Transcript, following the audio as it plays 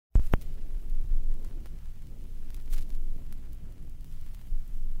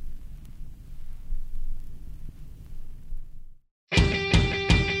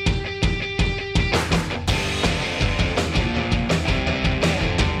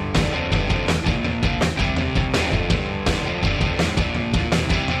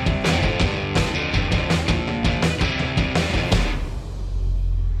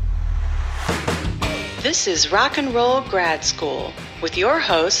This is Rock and Roll Grad School with your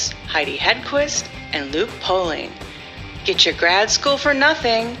hosts, Heidi Hedquist and Luke Poling. Get your grad school for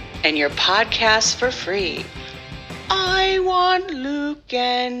nothing and your podcast for free. I want Luke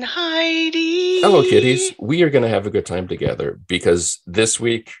and Heidi. Hello, kiddies. We are going to have a good time together because this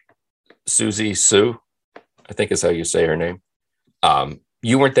week, Sue, I think is how you say her name,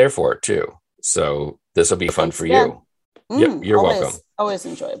 you weren't there for it too. So this will be fun for you. Yep, you're welcome. Always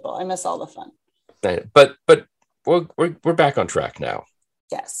enjoyable. I miss all the fun. But we're back on track now.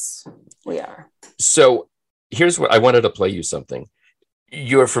 Yes, we are. So here's what I wanted to play you something.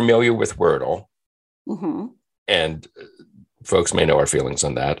 You're familiar with Wordle, and folks may know our feelings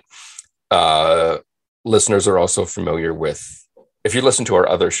on that. Listeners are also familiar with, if you listen to our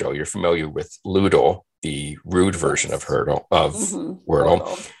other show, you're familiar with Loodle, the rude version of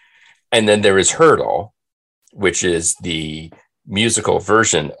Wordle. And then there is Hurdle, which is the musical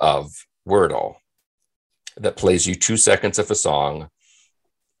version of Wordle that plays you 2 seconds of a song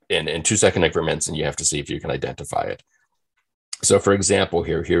in 2-second increments, and you have to see if you can identify it. So, for example,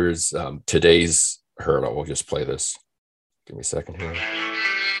 here's today's Hurdle. We'll just play this. Give me a second here.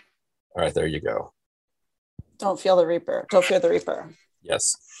 All right, there you go. Don't fear the Reaper.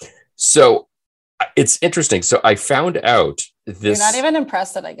 Yes. So it's interesting. So I found out this. You're not even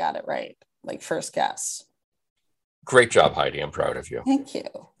impressed that I got it right, like first guess. Great job, Heidi. I'm proud of you. Thank you.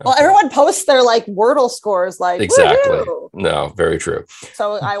 Okay. Well, everyone posts their like Wordle scores, like exactly. Woo-hoo! No, very true.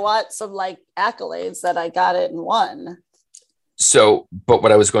 So I want some like accolades that I got it and won. So, but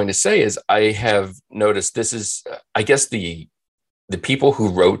what I was going to say is I have noticed this is, I guess the people who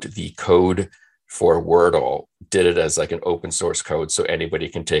wrote the code for Wordle did it as like an open source code so anybody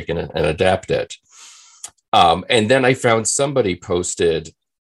can take it and adapt it. And then I found somebody posted,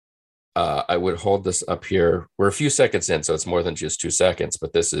 I would hold this up here. We're a few seconds in, so it's more than just 2 seconds,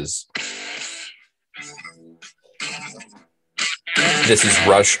 but this is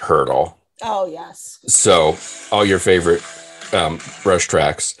Rush Hurdle. Oh, yes. So all your favorite Rush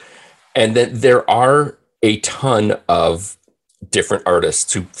tracks. And then there are a ton of different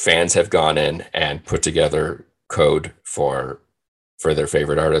artists who fans have gone in and put together code for their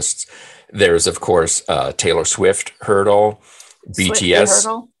favorite artists. There's, of course, Taylor Swift Hurdle, BTS.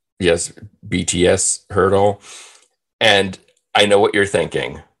 Hurdle? Yes, BTS Hurdle. And I know what you're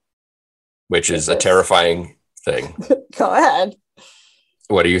thinking, which is a terrifying thing. Go ahead.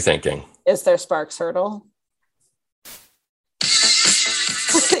 What are you thinking? Is there Sparks Hurdle?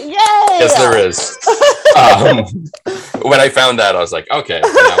 Yay! Yes, there is. When I found that, I was like, okay,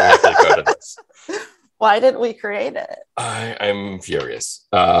 now we have to go to this. Why didn't we create it? I'm furious.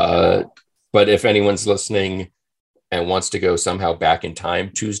 But if anyone's listening and wants to go somehow back in time,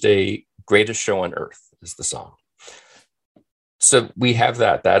 Tuesday, Greatest Show on Earth is the song. So we have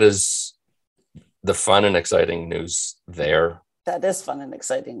that. That is the fun and exciting news there. That is fun and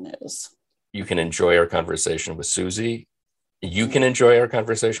exciting news. You can enjoy our conversation with Susie. You can enjoy our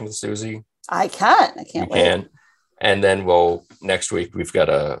conversation with Susie. I can. I can't wait. And then next week, we've got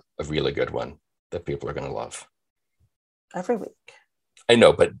a really good one that people are going to love. Every week. I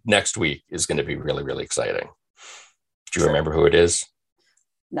know, but next week is going to be really, really exciting. Do you remember who it is?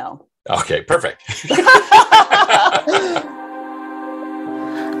 No. Okay, perfect. I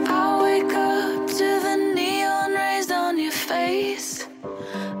wake up to the neon rays on your face.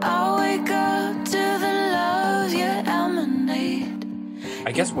 I wake up to the love you emanate.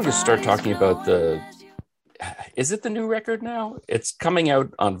 I guess we'll just start talking about is it the new record now? It's coming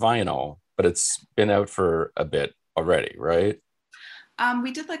out on vinyl, but it's been out for a bit already, right?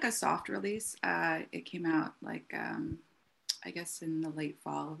 We did like a soft release. It came out like, I guess in the late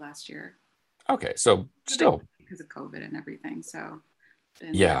fall of last year. Okay, so still. Because of COVID and everything, so.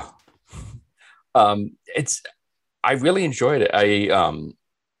 Yeah. I really enjoyed it.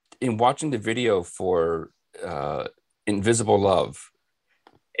 In watching the video for Invisible Love,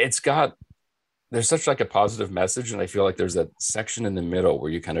 there's such like a positive message, and I feel like there's that section in the middle where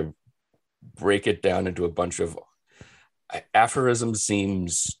you kind of break it down into a bunch of aphorisms.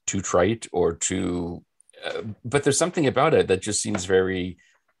 Seems too trite or too, but there's something about it that just seems very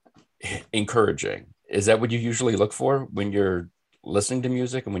encouraging. Is that what you usually look for when you're listening to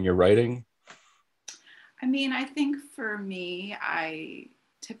music and when you're writing? I mean, I think for me, I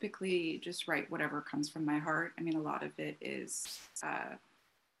typically just write whatever comes from my heart. I mean, a lot of it is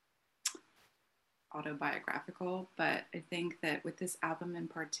autobiographical, but I think that with this album in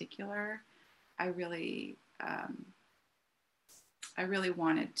particular, I really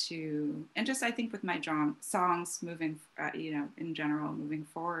wanted to, and just I think with my songs moving, in general, moving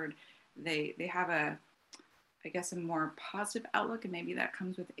forward, they have I guess, a more positive outlook, and maybe that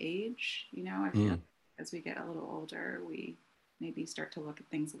comes with age. I feel as we get a little older, we maybe start to look at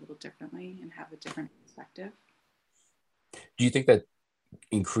things a little differently and have a different perspective. Do you think that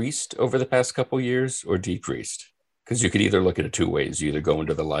increased over the past couple years or decreased? Because you could either look at it two ways. You either go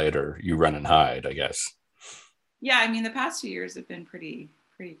into the light or you run and hide, I guess. Yeah, I mean, the past 2 years have been pretty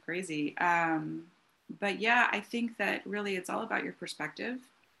crazy. But yeah, I think that really it's all about your perspective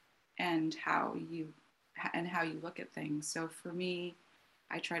and how you look at things. So for me,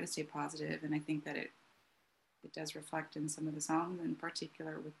 I try to stay positive, and I think that it does reflect in some of the songs, in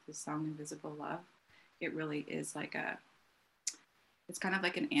particular with the song Invisible Love. It really is like it's kind of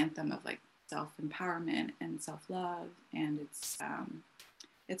like an anthem of like self-empowerment and self-love, and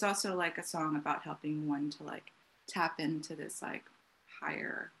it's also like a song about helping one to like tap into this like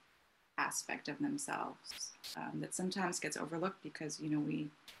higher aspect of themselves that sometimes gets overlooked because, you know, we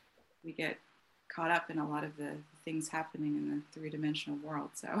get caught up in a lot of the things happening in the three-dimensional world.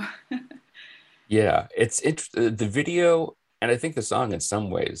 So Yeah, the video, and I think the song in some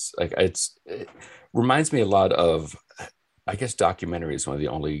ways, like it reminds me a lot of, I guess documentary is one of the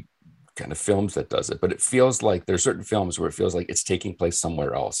only kind of films that does it, but it feels like there's certain films where it feels like it's taking place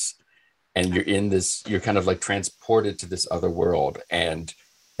somewhere else. And you're kind of like transported to this other world. And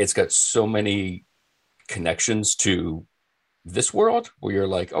it's got so many connections to this world where you're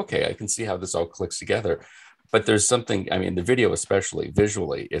like, okay, I can see how this all clicks together. But there's something, I mean, the video, especially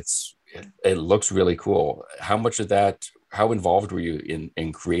visually, it looks really cool. How much of that, how involved were you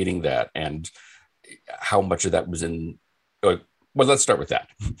in creating that? And how much of that was in, well, let's start with that.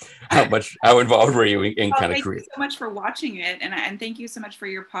 How involved were you in kind of creating? Thank you so much for watching it. And thank you so much for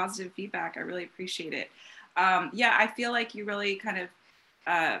your positive feedback. I really appreciate it. Yeah, I feel like you really kind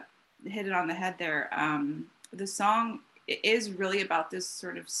of hit it on the head there. The song is really about this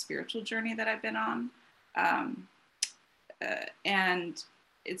sort of spiritual journey that I've been on. And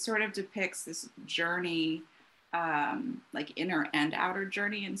it sort of depicts this journey, like inner and outer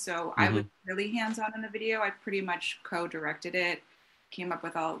journey. And so I was really hands-on in the video. I pretty much co-directed it, came up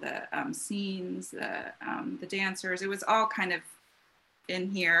with all the scenes, the dancers. It was all kind of in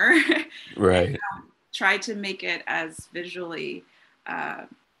here. Right. And, tried to make it as visually, tried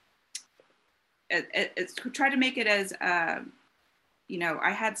to make it as, you know,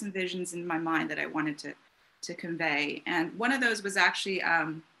 I had some visions in my mind that I wanted to convey. And one of those was actually,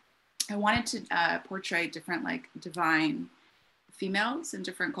 I wanted to portray different like divine females in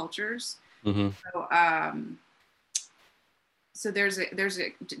different cultures. So there's a,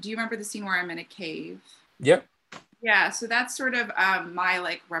 do you remember the scene where I'm in a cave? Yep. Yeah. So that's sort of my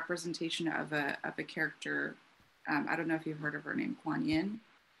like representation of a character. I don't know if you've heard of her name, Kuan Yin.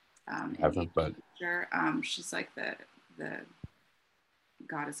 I haven't, but she's like the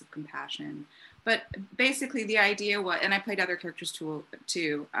goddess of compassion. But basically the idea was, and I played other characters too,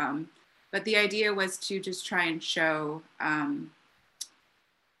 but the idea was to just try and show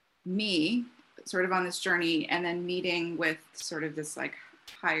me sort of on this journey, and then meeting with sort of this like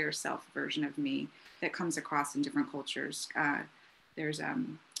higher self version of me that comes across in different cultures. There's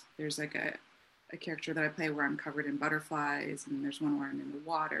like a character that I play where I'm covered in butterflies, and there's one where I'm in the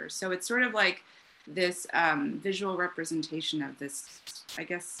water. So it's sort of like this visual representation of this, I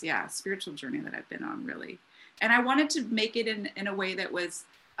guess, yeah, spiritual journey that I've been on, really. And I wanted to make it in a way that was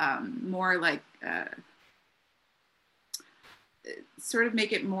more like, sort of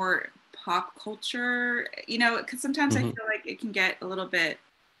make it more pop culture, you know, because sometimes I feel like it can get a little bit,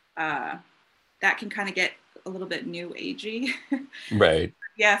 that can kind of get a little bit new agey. Right.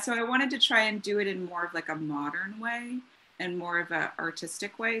 Yeah, so I wanted to try and do it in more of like a modern way and more of an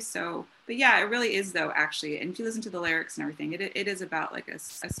artistic way. So, but yeah, it really is though, actually. And if you listen to the lyrics and everything, it is about like a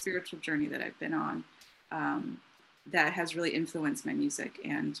spiritual journey that I've been on, that has really influenced my music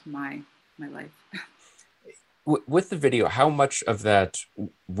and my life. With the video, how much of that,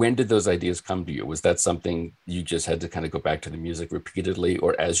 when did those ideas come to you? Was that something you just had to kind of go back to the music repeatedly,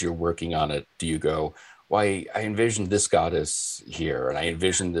 or as you're working on it, do you go, why, I envisioned this goddess here, and I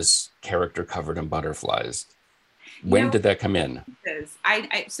envisioned this character covered in butterflies? When did that come in?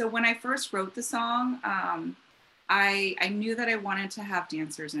 So when I first wrote the song, I knew that I wanted to have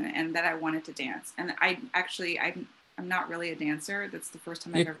dancers in it and that I wanted to dance. And I'm not really a dancer. That's the first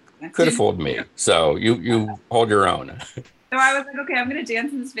time I've ever danced. Could have fooled me. So you hold your own. So I was like, okay, I'm going to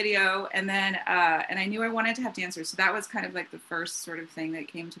dance in this video. And then, and I knew I wanted to have dancers. So that was kind of like the first sort of thing that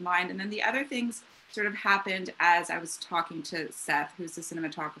came to mind. And then the other things sort of happened as I was talking to Seth, who's the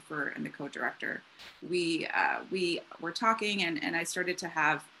cinematographer and the co-director. We were talking, and I started to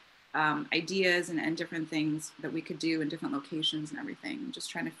have ideas and different things that we could do in different locations and everything.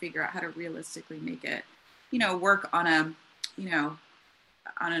 Just trying to figure out how to realistically make it, you know, work on a, you know,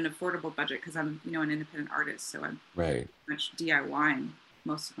 on an affordable budget because I'm, you know, an independent artist. So I'm Right. much DIYing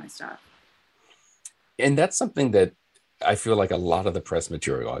most of my stuff. And that's something that I feel like a lot of the press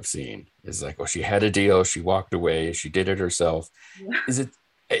material I've seen is like, oh, she had a deal, she walked away, she did it herself. Yeah. Is it,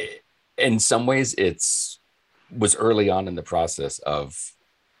 in some ways, was early on in the process of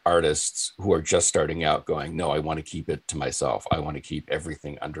artists who are just starting out going, no, I want to keep it to myself. I want to keep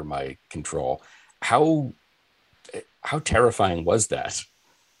everything under my control. How terrifying was that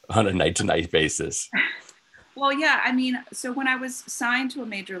on a night-to-night basis? Well, yeah, I mean, so when I was signed to a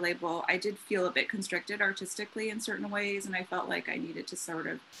major label, I did feel a bit constricted artistically in certain ways, and I felt like I needed to sort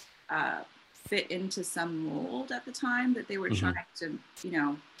of fit into some mold at the time that they were trying to, you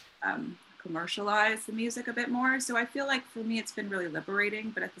know, commercialize the music a bit more. So I feel like for me, it's been really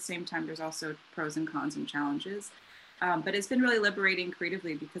liberating, but at the same time, there's also pros and cons and challenges. But it's been really liberating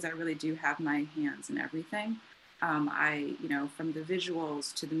creatively because I really do have my hands in everything. You know, from the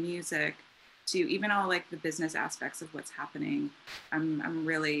visuals to the music, to even all like the business aspects of what's happening, I'm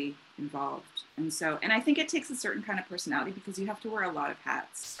really involved. And I think it takes a certain kind of personality because you have to wear a lot of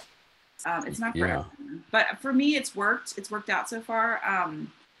hats. It's not for everyone, but for me, it's worked out so far.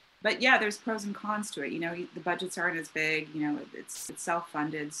 But yeah, there's pros and cons to it. You know, the budgets aren't as big, you know, it's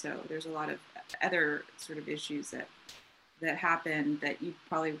self-funded. So there's a lot of other sort of issues that happen that you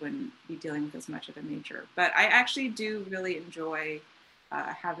probably wouldn't be dealing with as much at a major. But I actually do really enjoy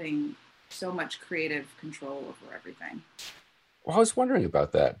having so much creative control over everything. Well, I was wondering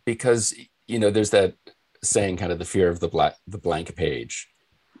about that because, you know, there's that saying, kind of the fear of the blank page,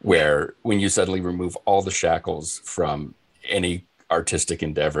 where when you suddenly remove all the shackles from any artistic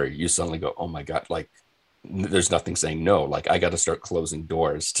endeavor, you suddenly go, oh my God, like there's nothing saying no. Like I got to start closing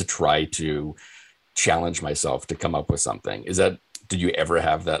doors to try to challenge myself to come up with something. Did you ever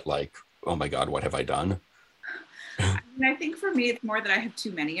have that, like, oh my God, what have I done? I think for me, it's more that I have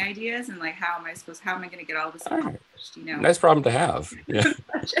too many ideas and like, how am I going to get all this accomplished? You know, nice problem to have. Yeah.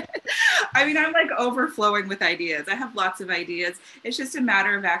 I mean, I'm like overflowing with ideas. I have lots of ideas. It's just a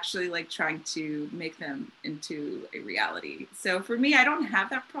matter of actually like trying to make them into a reality. So for me, I don't have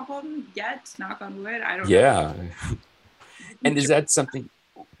that problem yet. Knock on wood. I don't. Yeah. And is that something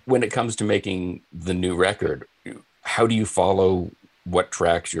when it comes to making the new record? How do you follow what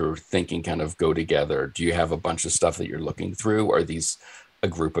tracks you're thinking kind of go together? Do you have a bunch of stuff that you're looking through? Or are these a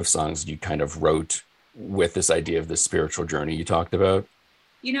group of songs you kind of wrote with this idea of the spiritual journey you talked about?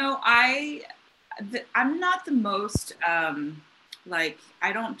 You know, I'm not the most, like,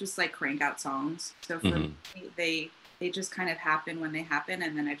 I don't just like crank out songs. So for me, they just kind of happen when they happen,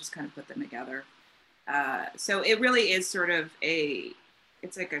 and then I just kind of put them together. So it really is sort of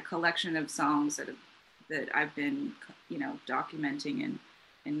it's like a collection of songs that I've been, you know, documenting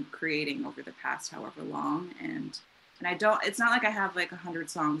and creating over the past however long. And it's not like I have like 100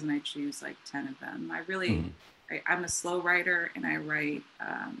 songs and I choose like 10 of them. I really, I'm a slow writer, and I write,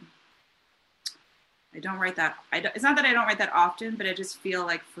 I don't write that, it's not that I don't write that often, but I just feel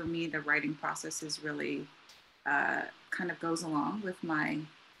like for me, the writing process is really kind of goes along with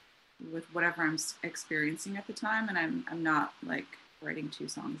whatever I'm experiencing at the time. And I'm not like writing 2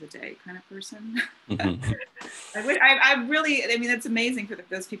 songs a day kind of person. I really, I mean, it's amazing for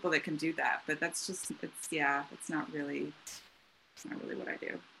those people that can do that, but that's just, it's not really what I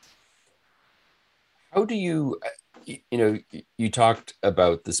do. How do you, you know, you talked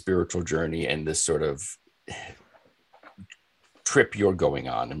about the spiritual journey and this sort of trip you're going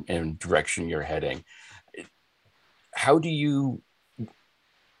on and direction you're heading. How do you,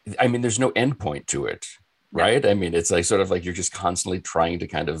 I mean, there's no end point to it, right? I mean, it's like sort of like you're just constantly trying to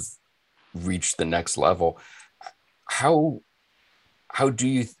kind of reach the next level. How do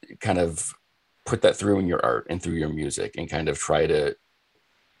you kind of put that through in your art and through your music and kind of try to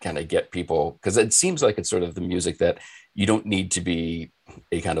kind of get people, because it seems like it's sort of the music that you don't need to be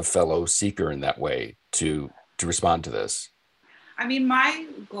a kind of fellow seeker in that way to respond to this? I mean, my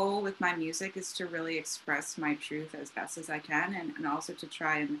goal with my music is to really express my truth as best as I can, and also to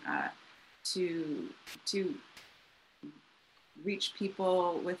try and to reach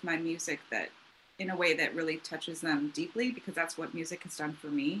people with my music that in a way that really touches them deeply, because that's what music has done for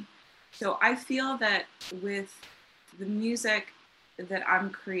me. So I feel that with the music that I'm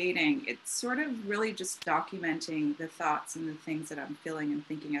creating, it's sort of really just documenting the thoughts and the things that I'm feeling and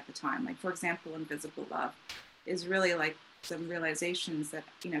thinking at the time. Like, for example, Invisible Love is really like some realizations that,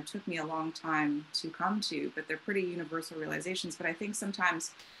 you know, took me a long time to come to, but they're pretty universal realizations. But I think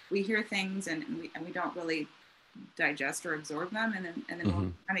sometimes we hear things and we don't really digest or absorb them, and then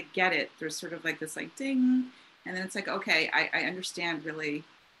we'll kind of get it. There's sort of like this like ding, and then it's like, okay, I understand really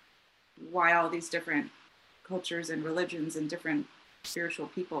why all these different cultures and religions and different spiritual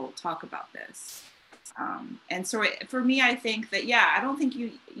people talk about this. And so for me, I think that, I don't think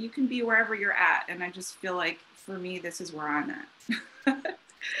you can be wherever you're at. And I just feel like for me, this is where I'm at,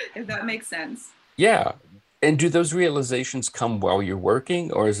 if that makes sense. Yeah. And do those realizations come while you're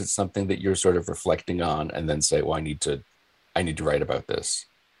working, or is it something that you're sort of reflecting on and then say, well, I need to write about this?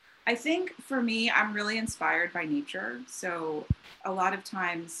 I think for me, I'm really inspired by nature. So a lot of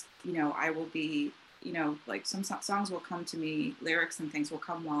times, I will be, like some songs will come to me, lyrics and things will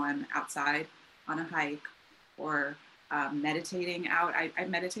come while I'm outside on a hike or meditating out. I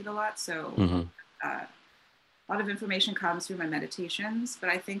meditate a lot. So a lot of information comes through my meditations.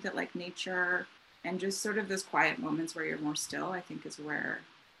 But I think that like nature and just sort of those quiet moments where you're more still, I think is where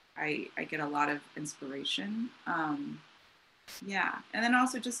I get a lot of inspiration. Yeah. And then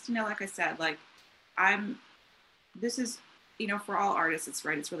also just, like I said, like this is, for all artists, it's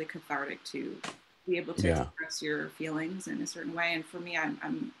really cathartic to be able to express your feelings in a certain way. And for me,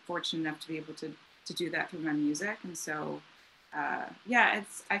 I'm fortunate enough to be able to do that through my music. And so, I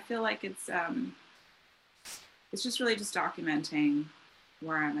feel like it's just really just documenting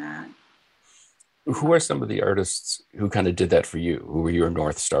where I'm at. Who are some of the artists who kind of did that for you? Who were your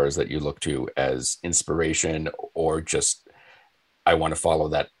North Stars that you look to as inspiration, or just, I want to follow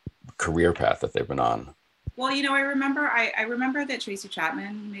that career path that they've been on? Well, I remember that Tracy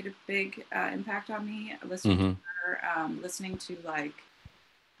Chapman made a big impact on me. Listening to her, listening to like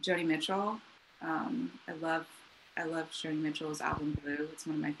Joni Mitchell. I love Joni Mitchell's album Blue. It's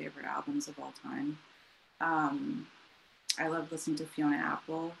one of my favorite albums of all time. I love listening to Fiona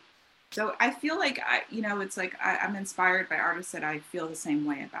Apple. So I feel like it's like I'm inspired by artists that I feel the same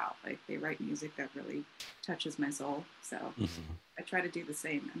way about. Like they write music that really touches my soul. So I try to do the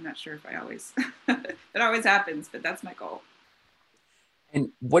same. I'm not sure if I always it always happens, but that's my goal.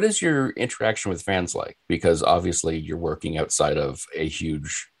 And what is your interaction with fans like? Because obviously you're working outside of a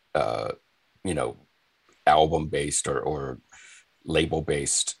huge, album-based or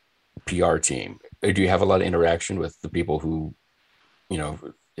label-based PR team. Do you have a lot of interaction with the people who,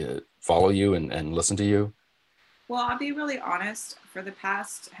 follow you and listen to you? Well, I'll be really honest. For the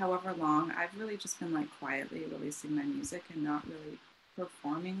past however long, I've really just been like quietly releasing my music and not really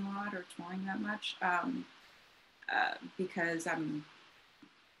performing a lot or touring that much, because I'm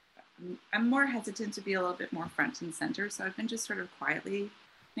more hesitant to be a little bit more front and center. So I've been just sort of quietly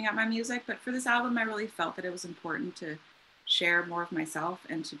putting out my music. But for this album, I really felt that it was important to share more of myself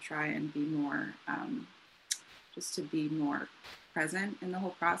and to try and be more, just to be more present in the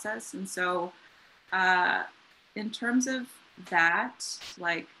whole process. And so in terms of that,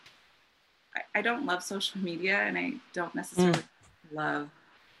 like I don't love social media, and I don't necessarily love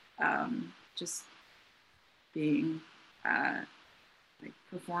just being like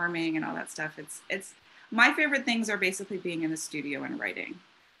performing and all that stuff. It's my favorite things are basically being in the studio and writing.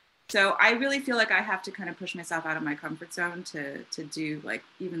 So I really feel like I have to kind of push myself out of my comfort zone to do like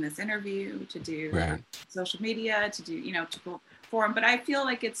even this interview, to do social media, to do, to perform. But I feel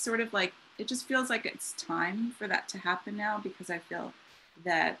like it's sort of like, it just feels like it's time for that to happen now, because I feel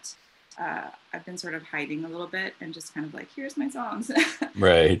that I've been sort of hiding a little bit and just kind of like, here's my songs.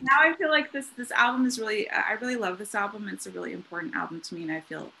 Right. Now I feel like this album is really, I really love this album. It's a really important album to me. And I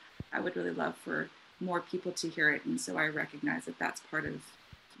feel I would really love for more people to hear it. And so I recognize that that's part of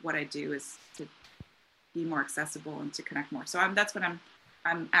what I do, is to be more accessible and to connect more. So that's what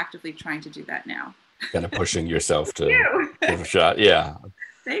I'm actively trying to do that now. Kind of pushing yourself to give a shot. Yeah.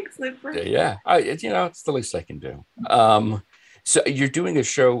 Thanks, Luke. Yeah. It's the least I can do. So you're doing a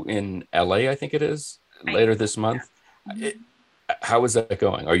show in LA, I think it is, later this month. Yeah. How is that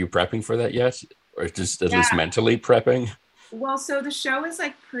going? Are you prepping for that yet? Or just at least mentally prepping? Well, so the show is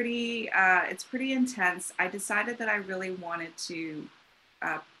like it's pretty intense. I decided that I really wanted to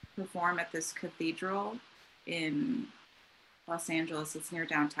perform at this cathedral in Los Angeles. It's near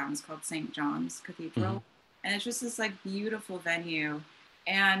downtown. It's called St. John's Cathedral. And it's just this like beautiful venue.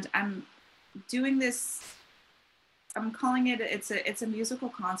 And I'm doing this, I'm calling it, it's a musical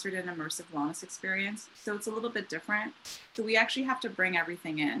concert and immersive wellness experience. So it's a little bit different. So we actually have to bring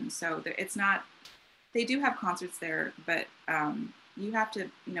everything in. So it's not, they do have concerts there, but you have to,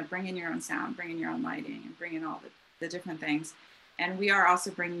 bring in your own sound, bring in your own lighting, and bring in all the different things. And we are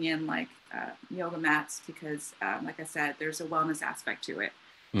also bringing in like yoga mats, because like I said, there's a wellness aspect to it.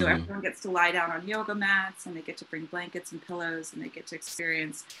 So everyone gets to lie down on yoga mats, and they get to bring blankets and pillows, and they get to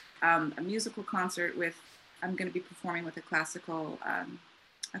experience a musical concert with, I'm going to be performing with a classical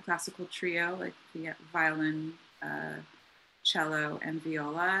trio, like the violin, cello, and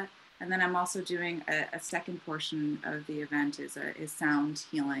viola. And then I'm also doing a second portion of the event is sound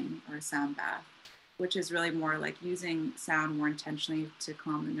healing, or a sound bath, which is really more like using sound more intentionally to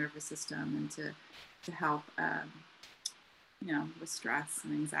calm the nervous system and to help, with stress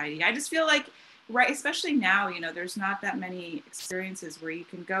and anxiety. I just feel like, right, especially now, there's not that many experiences where you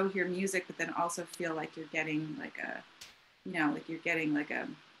can go hear music, but then also feel like you're getting like a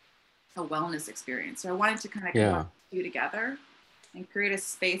wellness experience. So I wanted to kind of come up two together and create a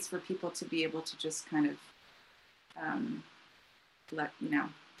space for people to be able to just kind of let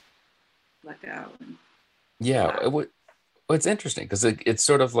go. It's interesting because it's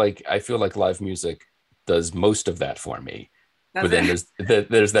sort of like, I feel like live music does most of that for me. But then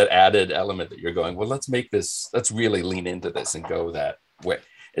there's that added element that you're going, well, let's really lean into this and go that way.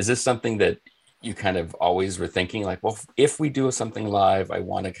 Is this something that you kind of always were thinking like, well, if we do something live, I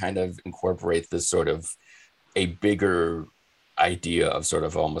want to kind of incorporate this sort of a bigger idea of sort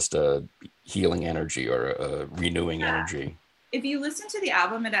of almost a healing energy or a renewing energy? If you listen to the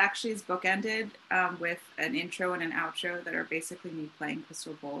album, it actually is bookended with an intro and an outro that are basically me playing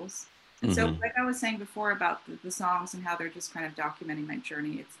crystal bowls. And so, like I was saying before about the songs and how they're just kind of documenting my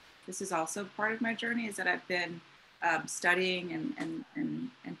journey, this is also part of my journey, is that I've been studying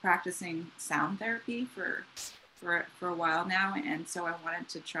and practicing sound therapy for a while now, and so I wanted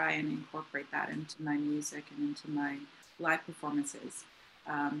to try and incorporate that into my music and into my live performances.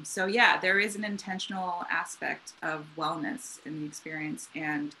 So yeah, there is an intentional aspect of wellness in the experience,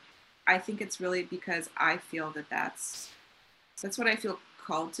 and I think it's really because I feel that that's what I feel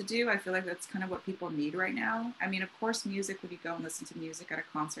called to do. I feel like that's kind of what people need right now. I mean, of course, music, when you go and listen to music at a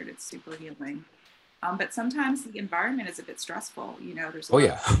concert, it's super healing. But sometimes the environment is a bit stressful. There's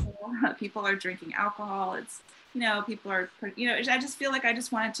people are drinking alcohol. It's, people are, I just feel like I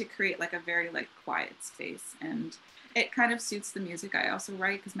just wanted to create like a very like quiet space, and it kind of suits the music I also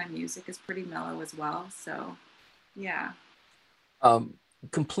write because my music is pretty mellow as well. So, yeah.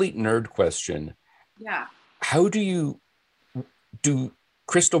 Complete nerd question. Yeah. How do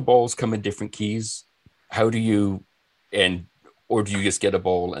crystal bowls come in different keys? Or do you just get a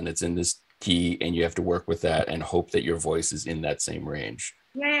bowl and it's in this key and you have to work with that and hope that your voice is in that same range?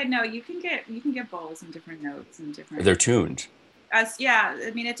 Yeah, no, you can get bowls in different notes and different. They're tuned. Yeah,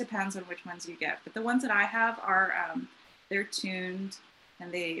 I mean, it depends on which ones you get, but the ones that I have are they're tuned,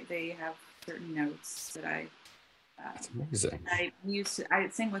 and they have certain notes that I. That's amazing. I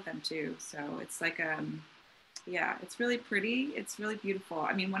sing with them too, so it's like yeah, it's really pretty. It's really beautiful.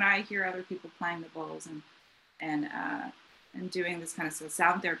 I mean, when I hear other people playing the bowls and doing this kind of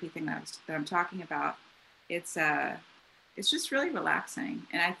sound therapy thing that I'm talking about, it's just really relaxing.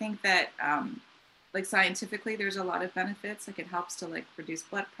 And I think that like scientifically, there's a lot of benefits. Like it helps to like reduce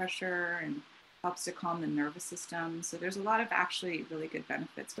blood pressure and helps to calm the nervous system. So there's a lot of actually really good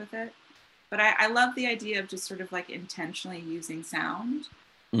benefits with it. But I love the idea of just sort of like intentionally using sound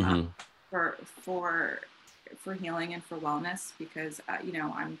for healing and for wellness, because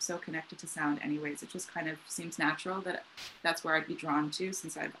I'm so connected to sound anyways. It just kind of seems natural that that's where I'd be drawn to,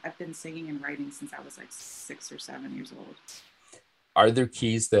 since I've been singing and writing since I was like 6 or 7 years old. Are there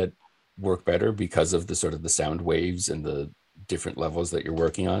keys that work better because of the sort of the sound waves and the different levels that you're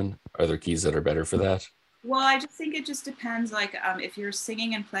working on? Are there keys that are better for that? Well, I just think it just depends. Like if you're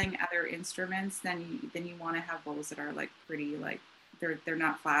singing and playing other instruments, then you want to have bowls that are like pretty, like they're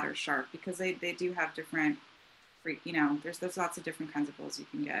not flat or sharp, because they do have different there's lots of different kinds of bowls you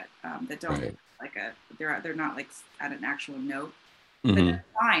can get that don't they're not like at an actual note. But that's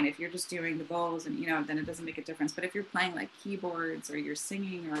fine if you're just doing the bowls, and then it doesn't make a difference. But if you're playing like keyboards or you're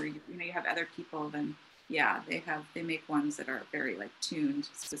singing, or you have other people, then yeah, they make ones that are very like tuned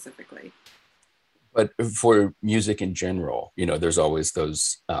specifically. But for music in general, there's always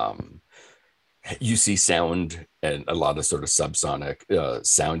those you see sound and a lot of sort of subsonic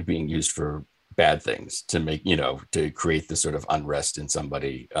sound being used for bad things to make, to create this sort of unrest in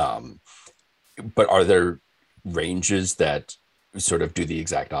somebody. But are there ranges that sort of do the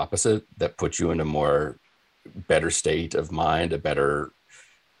exact opposite, that put you in a more better state of mind, a better,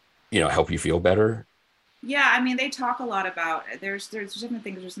 help you feel better? Yeah, I mean, they talk a lot about, there's different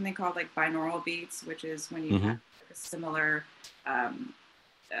things. There's something called like binaural beats, which is when you have a similar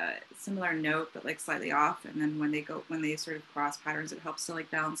note, but like slightly off. And then when they sort of cross patterns, it helps to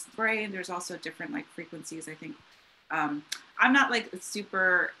like balance the brain. There's also different like frequencies, I think. I'm not like a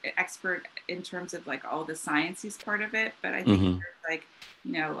super expert in terms of like all the sciencey part of it, but I think there's like,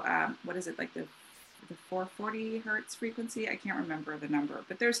 what is it, like the 440 hertz frequency? I can't remember the number,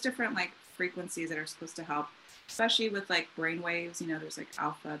 but there's different like frequencies that are supposed to help, especially with like brain waves. There's like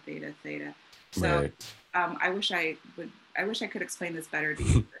alpha, beta, theta. So right. I wish I could explain this better to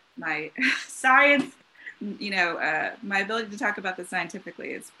you. My science, my ability to talk about this scientifically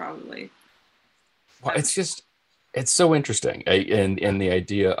is probably Well, it's so interesting, and the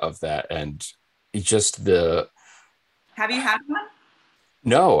idea of that, and just the. Have you had one?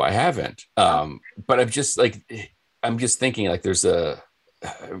 No, I haven't. But I'm just thinking like there's I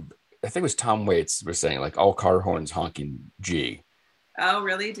think it was Tom Waits was saying like all car horns honking G. Oh,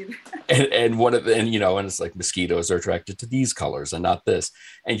 really? And one of the, and and it's like mosquitoes are attracted to these colors and not this,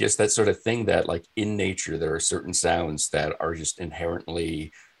 and just that sort of thing that like in nature there are certain sounds that are just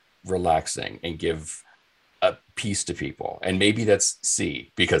inherently relaxing and give a peace to people, and maybe that's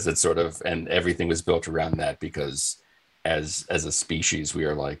C because it's sort of, and everything was built around that because as a species we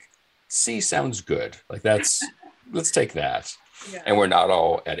are like C sounds good, like that's let's take that. Yeah. And we're not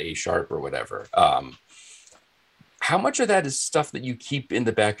all at A sharp or whatever. How much of that is stuff that you keep in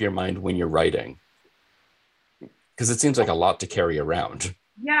the back of your mind when you're writing? Because it seems like a lot to carry around.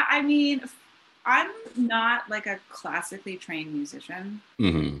 Yeah, I mean, I'm not like a classically trained musician.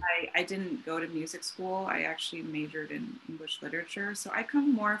 Mm-hmm. I didn't go to music school. I actually majored in English literature. So I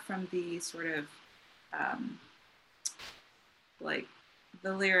come more from the sort of like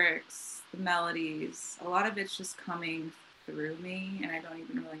the lyrics, the melodies. A lot of it's just coming through me, and I don't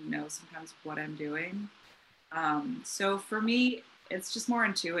even really know sometimes what I'm doing. So for me, it's just more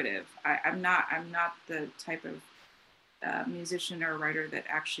intuitive. I'm not the type of musician or writer that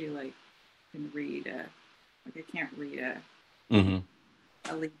actually like can read I can't read a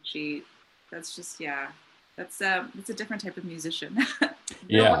lead sheet. That's just, it's a different type of musician.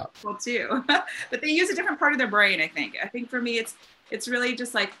 Yeah. Well too, but they use a different part of their brain. I think for me, it's really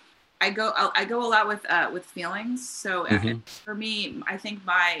just like, I go a lot with feelings. So for me, I think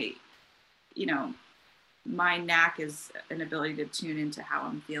my knack is an ability to tune into how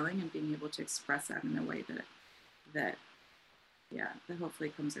I'm feeling and being able to express that in a way that hopefully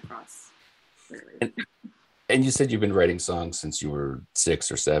comes across clearly. And you said you've been writing songs since you were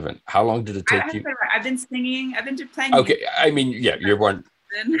 6 or 7. How long did it take you? I've been singing. I've been playing. Okay, I mean, yeah, you weren't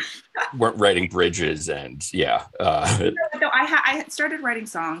writing bridges and yeah. No, I started writing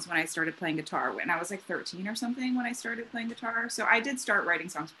songs when I started playing guitar when I was like 13 or something when I started playing guitar. So I did start writing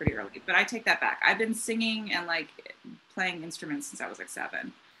songs pretty early, but I take that back. I've been singing and like playing instruments since I was like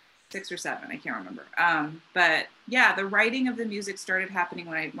 6 or 7. I can't remember. But yeah, the writing of the music started happening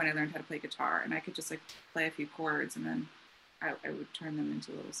when I learned how to play guitar, and I could just like play a few chords and then I would turn them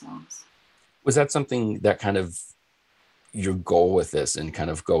into little songs. Was that something that kind of your goal with this and kind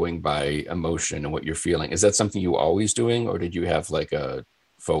of going by emotion and what you're feeling? Is that something you always doing, or did you have like a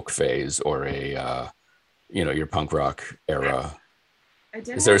folk phase or a, your punk rock era? I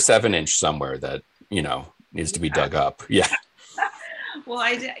did. Is there a 7-inch somewhere that, needs to be dug up? Yeah. Well,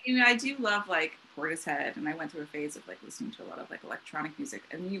 I do love like Portishead, and I went through a phase of like listening to a lot of like electronic music,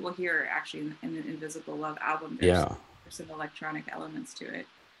 and you will hear actually in the Invisible Love album, there's some electronic elements to it.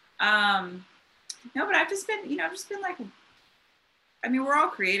 No, but I've just been like, I mean, we're all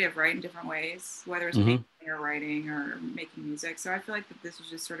creative, right, in different ways, whether it's painting or writing or making music. So I feel like that this is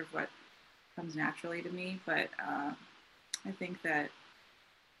just sort of what comes naturally to me. But I think that,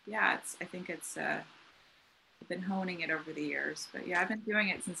 I've been honing it over the years. But yeah, I've been doing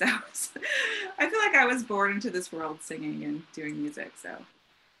it since I feel like I was born into this world singing and doing music. So.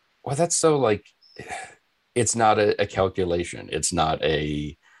 Well, that's so like, it's not a calculation. It's not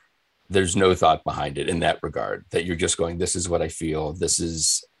there's no thought behind it in that regard, that you're just going, this is what I feel. This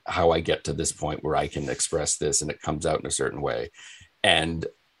is how I get to this point where I can express this and it comes out in a certain way. And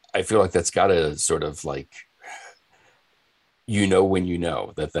I feel like that's got to sort of like, when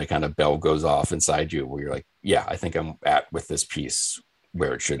that kind of bell goes off inside you where you're like, yeah, I think I'm with this piece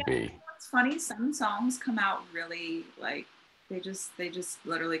where it should be. It's funny. Some songs come out really like, they just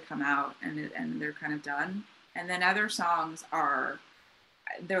literally come out and they're kind of done. And then other songs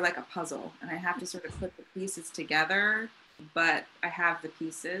they're like a puzzle, and I have to sort of put the pieces together, but I have the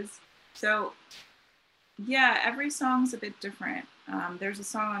pieces. So yeah, every song's a bit different. There's a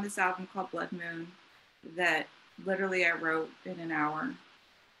song on this album called Blood Moon that literally I wrote in an hour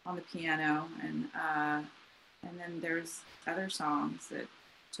on the piano, and then there's other songs that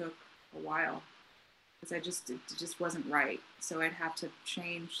took a while because it just wasn't right. So I'd have to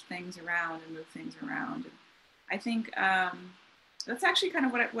change things around and move things around. And I think that's actually kind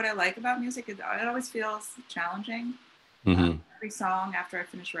of what I like about music. It always feels challenging. Every song after I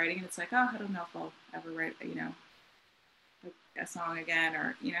finish writing, and it's like, oh, I don't know if I'll ever write, like a song again,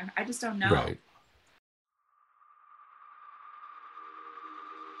 or I just don't know. Right.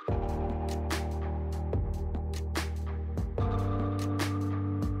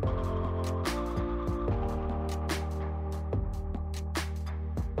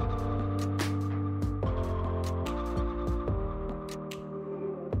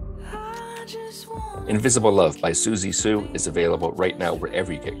 Invisible Love by Susie Sue is available right now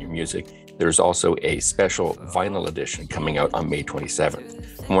wherever you get your music. There's also a special vinyl edition coming out on May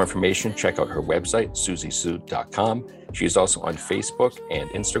 27th. For more information, check out her website, susiesue.com. She is also on Facebook and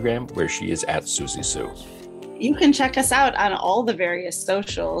Instagram, where she is at Susie Sue. You can check us out on all the various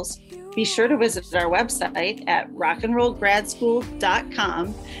socials. Be sure to visit our website at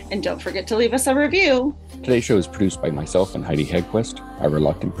rockandrollgradschool.com, and don't forget to leave us a review. Today's show is produced by myself and Heidi Hedquist. Our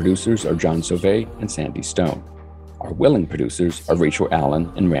reluctant producers are John Sauvé and Sandy Stone. Our willing producers are Rachel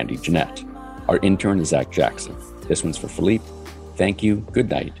Allen and Randy Jeanette. Our intern is Zach Jackson. This one's for Philippe. Thank you, good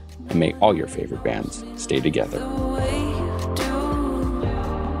night, and may all your favorite bands stay together.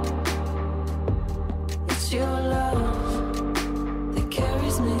 It's your love that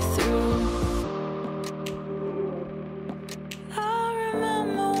carries me through. I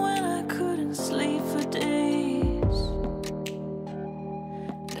remember when I couldn't sleep for days,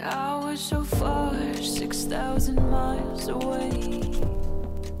 and I was so far, 6,000 miles away.